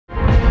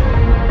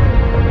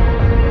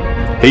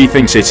He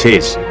thinks it's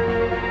his.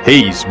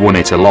 He's won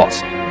it a lot.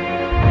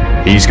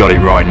 He's got it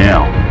right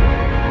now,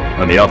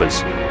 and the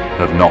others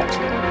have not.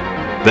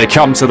 They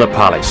come to the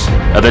palace,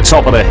 at the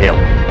top of the hill,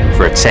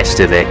 for a test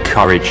of their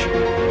courage,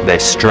 their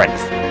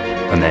strength,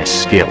 and their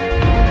skill.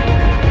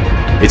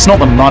 It's not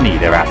the money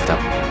they're after,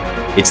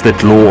 it's the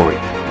glory,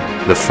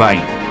 the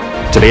fame,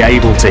 to be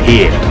able to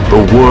hear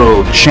the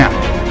world champ,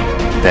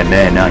 then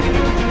their name.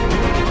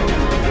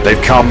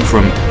 They've come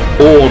from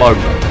all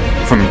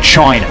over, from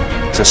China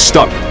to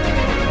Stoke,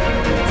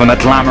 from the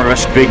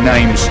glamorous big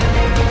names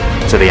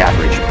to the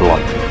average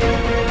bloke.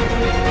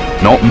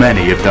 Not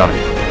many have done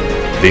it.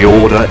 The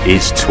order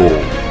is tall,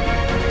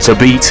 to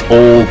beat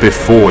all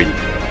before you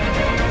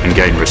and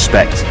gain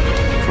respect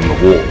from the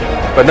wall.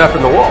 But not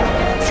from the wall.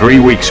 3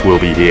 weeks we'll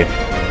be here,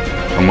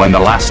 and when the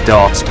last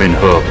dart's been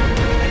hurled,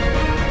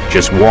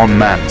 just one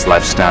man's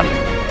left standing,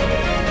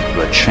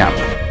 the champ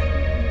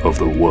of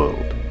the world.